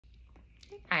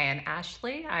I am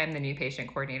Ashley. I'm the new patient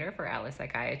coordinator for Atlas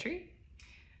Psychiatry.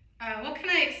 What can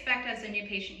I expect as a new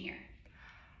patient here?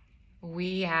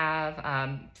 We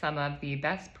have some of the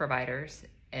best providers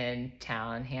in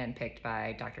town, handpicked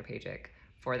by Dr. Pajic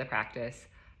for the practice.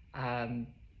 I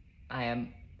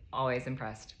am always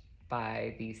impressed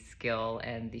by the skill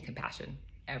and the compassion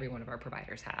every one of our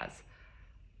providers has.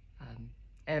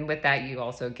 And with that, you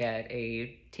also get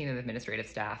a team of administrative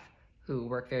staff who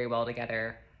work very well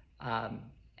together,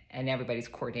 and everybody's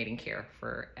coordinating care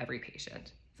for every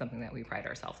patient, something that we pride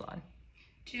ourselves on.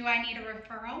 Do I need a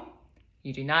referral?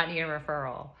 You do not need a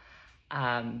referral.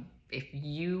 If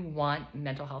you want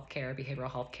mental health care,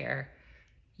 behavioral health care,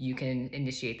 you can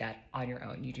initiate that on your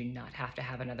own. You do not have to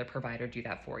have another provider do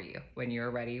that for you. When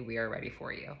you're ready, we are ready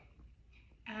for you.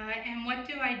 And what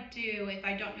do I do if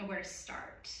I don't know where to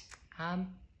start?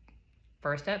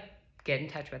 First up, get in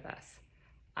touch with us.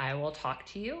 I will talk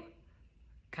to you,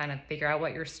 kind of figure out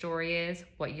what your story is,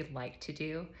 what you'd like to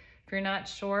do. If you're not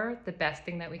sure, the best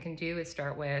thing that we can do is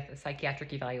start with a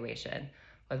psychiatric evaluation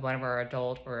with one of our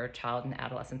adult or child and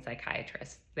adolescent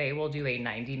psychiatrists. They will do a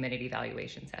 90-minute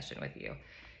evaluation session with you.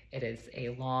 It is a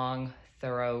long,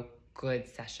 thorough, good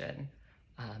session.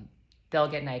 They'll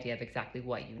get an idea of exactly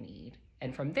what you need.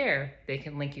 And from there, they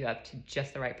can link you up to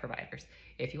just the right providers.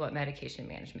 If you want medication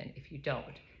management, if you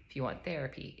don't. If you want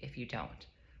therapy, if you don't.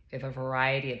 We have a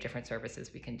variety of different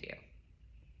services we can do.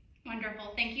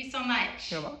 Wonderful. Thank you so much.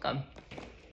 You're welcome.